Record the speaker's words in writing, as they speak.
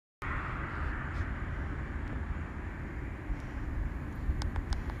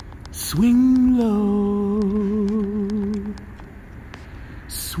Swing low,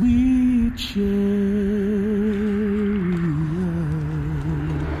 sweet chariot,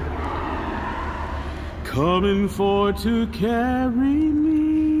 coming for to carry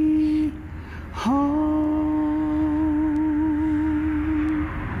me home.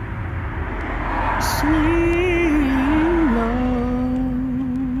 Swing low,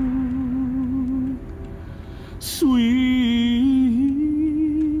 sweet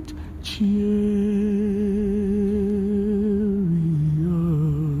chariot,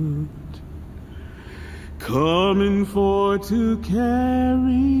 coming for to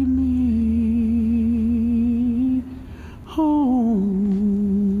carry me home.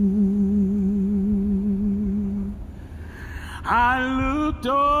 I looked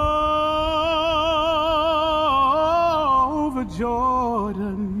over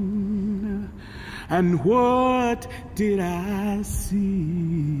Jordan, and what did I see?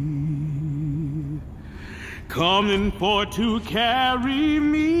 Coming for to carry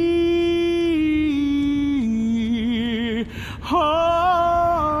me home.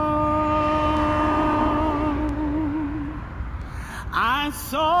 I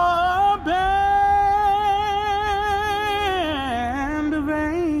saw a band of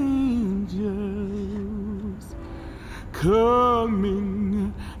angels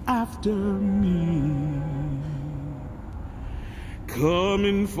coming after me,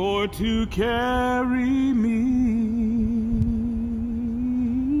 coming for to carry me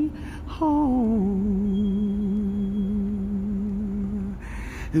home.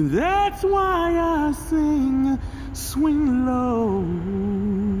 And that's why I sing, swing low,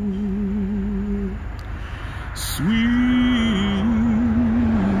 sweet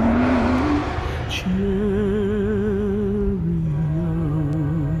chariot,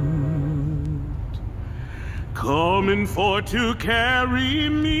 coming for to carry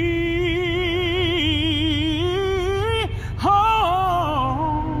me home.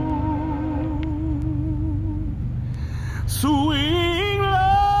 Swing low,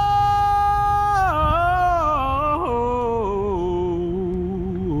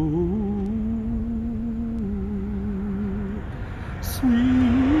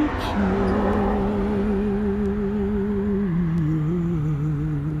 sweet chariot,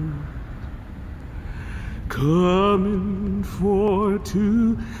 coming for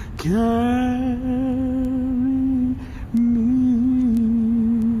to carry me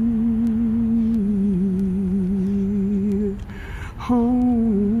home.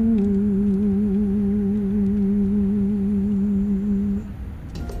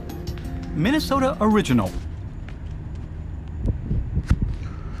 Minnesota Original.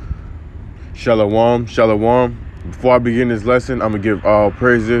 Shalom, shalom. Before I begin this lesson, I'm going to give all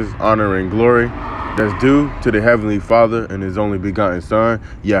praises, honor, and glory that's due to the Heavenly Father and His only begotten Son,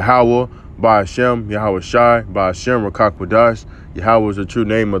 Yahweh, by Hashem, Yahweh Shai, by Hashem, Rakak Wadash. Yahweh is the true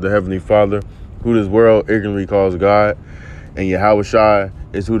name of the Heavenly Father, who this world ignorantly calls God. And Yahweh Shai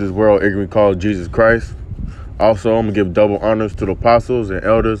is who this world ignorantly calls Jesus Christ. Also, I'm going to give double honors to the apostles and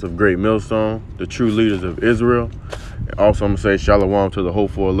elders of Great Millstone, the true leaders of Israel. And also, I'm going to say shalom to the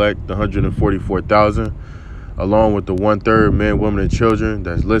hopeful elect, the 144,000, along with the 1/3 men, women, and children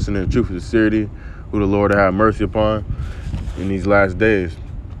that's listening in truth and sincerity, who the Lord have mercy upon in these last days.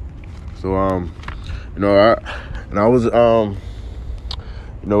 So, I was,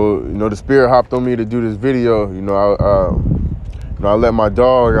 the Spirit hopped on me to do this video. I let my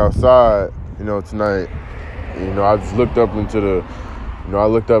dog outside, tonight. I just looked up into the,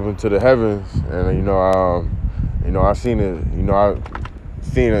 heavens, and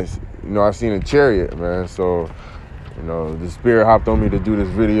I seen a chariot, man. So, the Spirit hopped on me to do this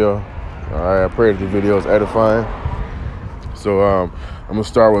video. All right, I pray that the video is edifying. So, I'm gonna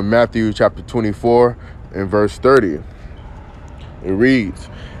start with Matthew chapter 24 and verse 30. It reads,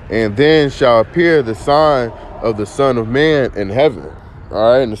 "And then shall appear the sign of the Son of Man in heaven."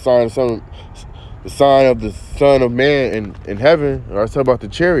 All right, and the sign of the Son of Man in heaven. All right, let's talk about the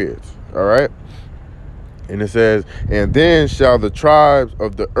chariots. All right, and it says, "And then shall the tribes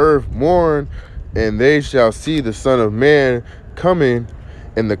of the earth mourn, and they shall see the Son of Man coming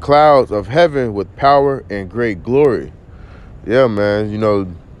in the clouds of heaven with power and great glory." Yeah, man.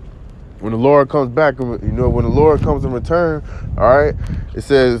 When the Lord comes back, when the Lord comes in return, all right, it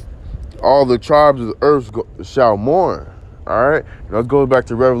says all the tribes of the earth shall mourn. All right, it goes back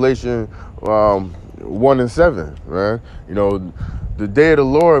to Revelation 1:7, man. The day of the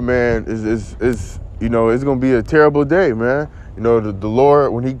Lord, man, is it's gonna be a terrible day, man. The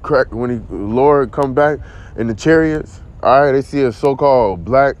Lord, when the Lord come back in the chariots, all right, they see a so-called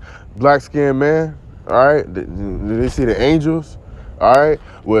black skinned man, all right, they see the angels, all right,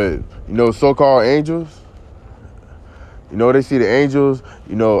 with, you know, so-called angels. You know, they see the angels,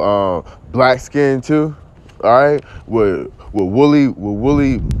 you know, black skin too, all right, with woolly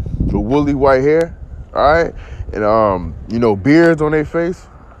white hair, all right, and you know, beards on their face,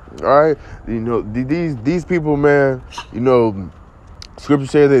 all right. You know, these people, man, you know, scripture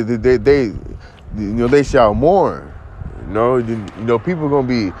says they you know, they shall mourn. You know, people gonna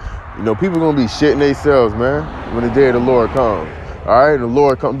be shitting themselves, man, when the day of the Lord comes. All right, the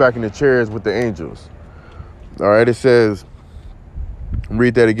Lord comes back in the chariots with the angels. All right, it says,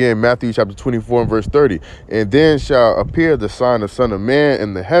 read that again, Matthew chapter 24 and verse 30. And then shall appear the sign of Son of Man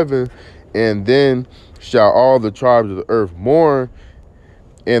in the heaven, and then shall all the tribes of the earth mourn,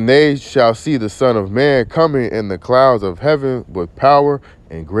 and they shall see the Son of Man coming in the clouds of heaven with power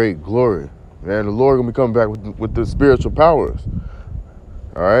and great glory. Man, the Lord gonna be coming back with the spiritual powers.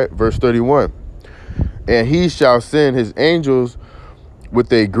 All right, verse 31. And he shall send his angels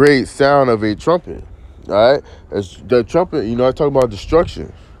with a great sound of a trumpet. All right, as the trumpet, you know, I talk about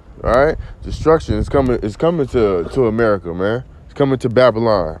destruction. All right, destruction is coming to America, man. It's coming to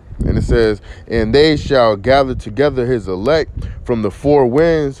Babylon. And it says, and they shall gather together his elect from the four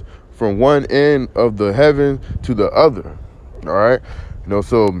winds, from one end of the heaven to the other. All right, you know,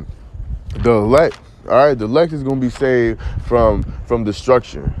 so the elect, all right, the elect is going to be saved from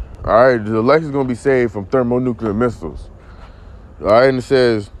destruction. All right, the elect is going to be saved from thermonuclear missiles. All right, and it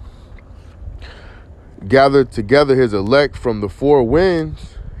says, gather together his elect from the four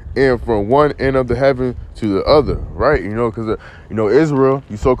winds and from one end of the heaven to the other, right? You know, because, you know, Israel,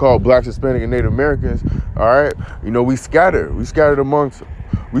 you so-called Blacks, Hispanic, and Native Americans, all right, you know, we scatter in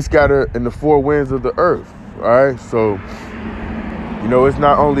the four winds of the earth, all right? So, you know, it's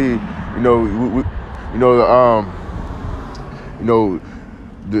not only, you know,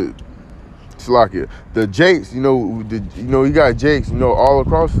 the Jakes, you know, you got Jakes, you know, all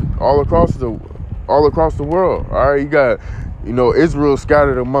across the world. All right, you got, you know, Israel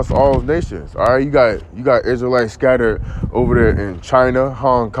scattered amongst all nations. All right, you got Israelites scattered over there in China,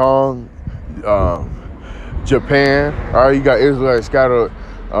 Hong Kong, Japan. All right, you got Israelites scattered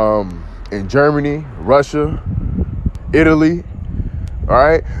in Germany, Russia, Italy. All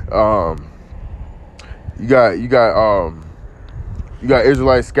right, you got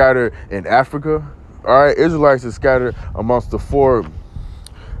Israelites scattered in Africa. All right, Israelites are scattered amongst the four.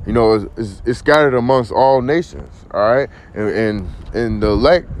 You know, it's scattered amongst all nations, all right? And the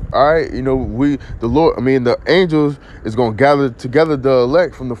elect, all right, you know, the angels is going to gather together the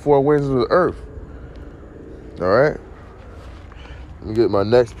elect from the four winds of the earth, all right? Let me get my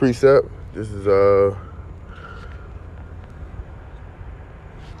next precept. This is,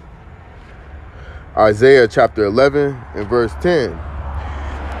 Isaiah chapter 11 and verse 10.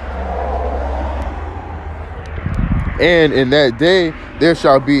 And in that day there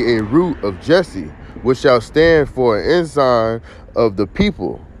shall be a root of Jesse, which shall stand for an ensign of the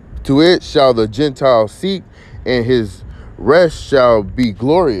people. To it shall the Gentiles seek, and his rest shall be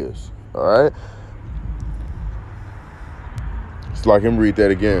glorious. All right? It's like him, read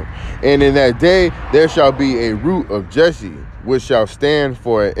that again. And in that day there shall be a root of Jesse, which shall stand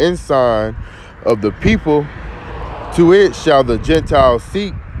for an ensign of the people. To it shall the Gentiles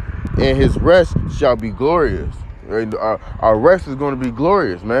seek, and his rest shall be glorious. Our rest is going to be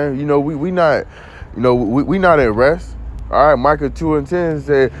glorious, man. You know, we not, you know, we not at rest. All right, Micah 2 and 10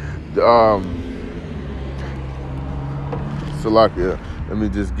 said, Salakia, let me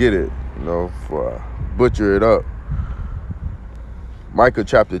just get it, you know, for butcher it up. Micah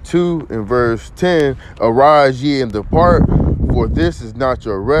chapter 2 and verse 10, arise ye and depart, for this is not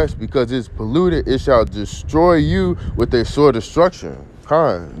your rest, because it's polluted, it shall destroy you with a sore destruction.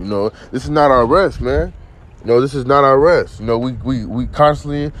 You know, this is not our rest, man. No, this is not our rest. You know, we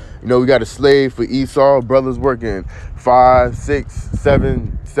constantly, you know, we got a slave for Esau, brothers working 5, 6,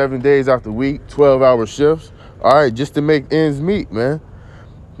 7 days out the week, 12-hour shifts. All right, just to make ends meet, man.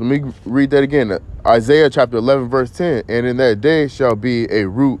 Let me read that again. Isaiah chapter 11, verse 10. And in that day shall be a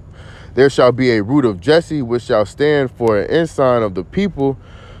root. There shall be a root of Jesse, which shall stand for an ensign of the people.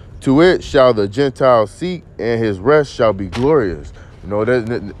 To it shall the Gentiles seek, and his rest shall be glorious. You know,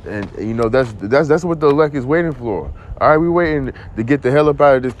 that's what the elect is waiting for. All right, we waiting to get the hell up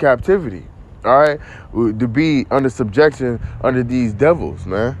out of this captivity. All right, to be under subjection under these devils,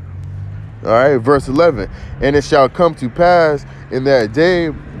 man. All right, verse 11. And it shall come to pass in that day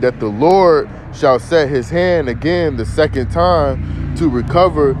that the Lord shall set his hand again the second time to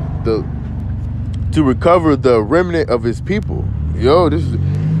recover the remnant of his people. Yo, this is,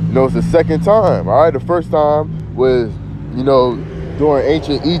 you know, it's the second time. All right, the first time was, you know, during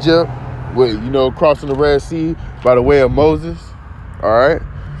ancient Egypt, with, you know, crossing the Red Sea by the way of Moses. All right,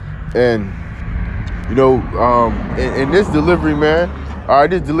 and you know, in this delivery, man, all right,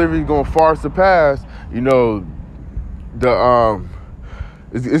 this delivery is gonna far surpass, you know,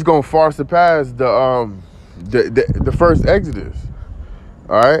 it's gonna far surpass the first Exodus.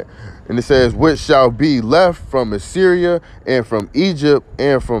 All right, and it says, which shall be left from Assyria and from Egypt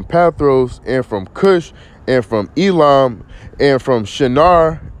and from Pathros and from Cush and from Elam and from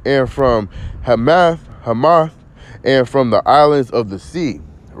Shinar and from Hamath and from the islands of the sea.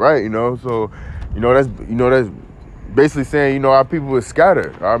 Right, you know, so that's basically saying, you know, our people is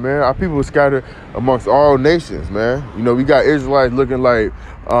scattered. All right, man, our people is scattered amongst all nations, man. You know, we got Israelites looking like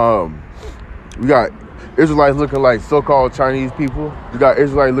so-called Chinese people. We got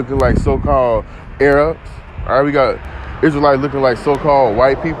Israelites looking like so-called Arabs. All right, we got Israelites looking like so-called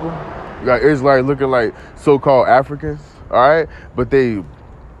white people. We got Israelites looking like so-called Africans. All right, but they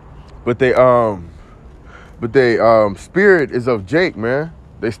spirit is of Jake, man.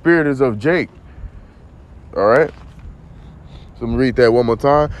 Their spirit is of Jake. All right. So I'm going to read that one more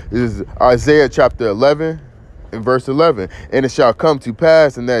time. This is Isaiah chapter 11 and verse 11. And it shall come to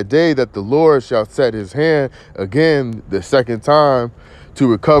pass in that day that the Lord shall set his hand again the second time to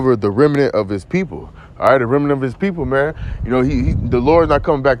recover the remnant of his people. All right, the remnant of his people, man. You know, the Lord's not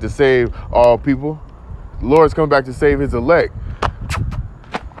coming back to save all people. The Lord's coming back to save his elect.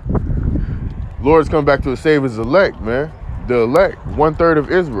 The Lord's coming back to save his elect, man. The elect, 1/3 of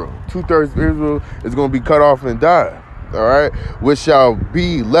Israel, 2/3 of Israel is going to be cut off and die. All right, which shall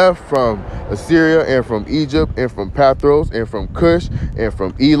be left from Assyria and from Egypt and from Pathros and from Cush and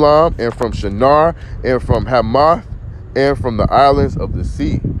from Elam and from Shinar and from Hamath and from the islands of the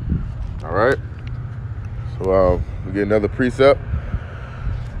sea. All right, so we get another precept.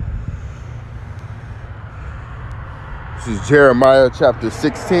 This is Jeremiah chapter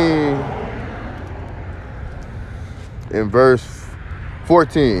 16 in verse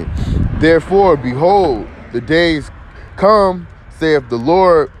 14. Therefore, behold, the days come, saith the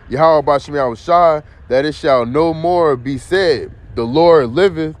Lord, Yahweh B'Shem Yahushua, that it shall no more be said, the Lord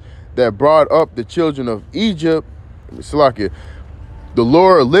liveth that brought up the children of Egypt. The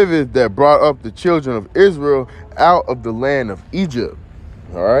Lord liveth that brought up the children of Israel out of the land of Egypt.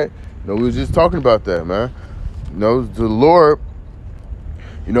 All right? You know, we was just talking about that, man. You know, the Lord,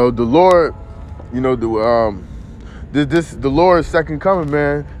 the Lord's second coming,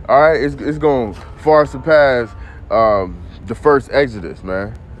 man. All right, it's going to far surpass the first Exodus,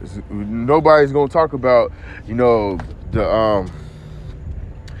 man. Nobody's going to talk about, you know, the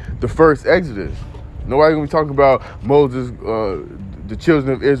first Exodus. Nobody's going to be talking about Moses, the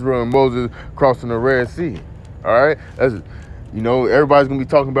children of Israel and Moses crossing the Red Sea. All right, everybody's going to be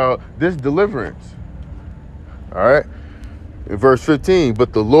talking about this deliverance. All right. In verse 15,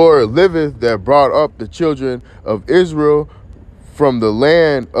 but the Lord liveth that brought up the children of Israel from the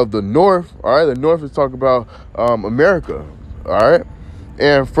land of the north. All right, the north is talking about America. All right,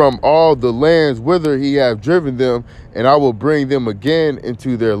 and from all the lands whither he hath driven them, and I will bring them again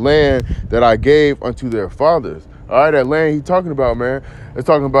into their land that I gave unto their fathers. All right, that land he's talking about, man, it's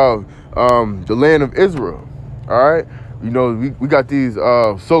talking about the land of Israel. All right, you know, we got these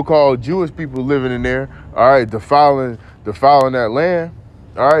so-called Jewish people living in there. All right, defiling that land.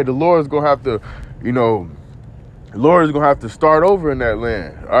 All right, the Lord's gonna have to, the Lord is gonna have to start over in that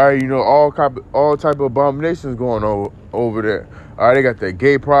land. All right, you know, all type of abominations going over there. All right, they got that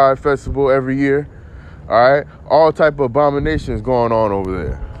gay pride festival every year. All right, all type of abominations going on over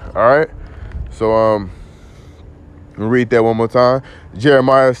there. All right, so I'll read that one more time.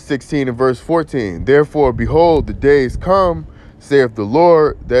 Jeremiah 16 and verse 14. Therefore, behold, the days come, saith the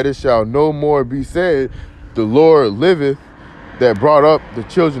Lord, that it shall no more be said, the Lord liveth that brought up the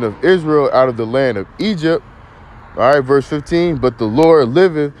children of Israel out of the land of Egypt. All right, verse 15. But the Lord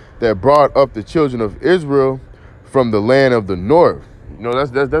liveth that brought up the children of Israel from the land of the north. You know,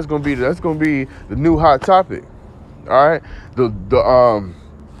 that's gonna be the new hot topic. All right, the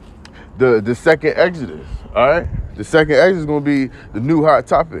second Exodus. All right, the second Exodus is gonna be the new hot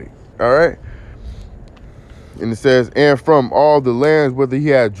topic. All right. And it says, and from all the lands whither he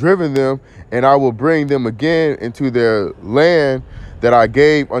had driven them, and I will bring them again into their land that I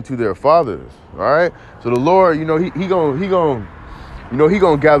gave unto their fathers. All right. So the Lord, you know, he gonna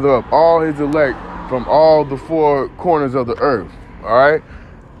gather up all his elect from all the four corners of the earth. All right.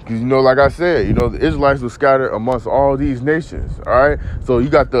 Because, you know, like I said, you know, the Israelites were scattered amongst all these nations. All right. So you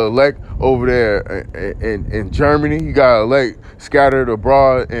got the elect over there in Germany. You got elect scattered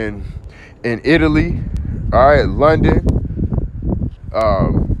abroad in Italy. All right, London,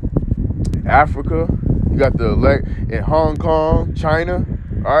 Africa. You got the elect in Hong Kong, China.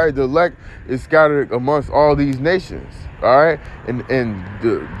 All right, the elect is scattered amongst all these nations. All right, and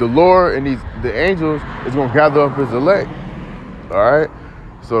the Lord and the angels is gonna gather up his elect. All right,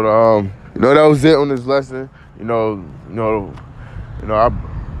 so that was it on this lesson. I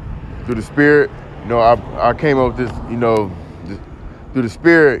through the Spirit, I came up with this. Through the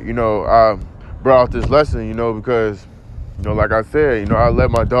Spirit, I brought out this lesson. Because like I said, I let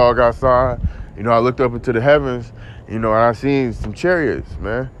my dog outside. I looked up into the heavens. And I seen some chariots,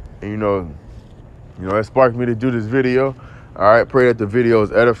 man. And that sparked me to do this video. All right, pray that the video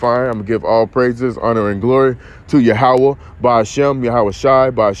is edifying. I'm gonna give all praises, honor, and glory to Yahweh, Ba'Hashem, Yahweh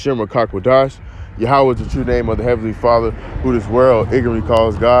Shai, Ba'Hashem, Rakakwadash. Yahweh is the true name of the Heavenly Father, who this world ignorantly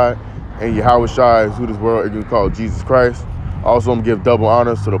calls God, and Yahweh Shai is who this world ignorantly calls Jesus Christ. Also, I'm gonna give double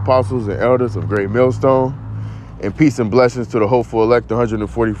honors to the apostles and elders of Great Millstone, and peace and blessings to the hopeful elect,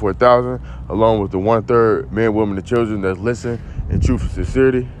 144,000, along with the 1/3 men, women, and children that listen in truth and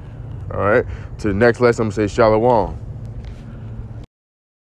sincerity. All right, to the next lesson, I'm gonna say Shalom.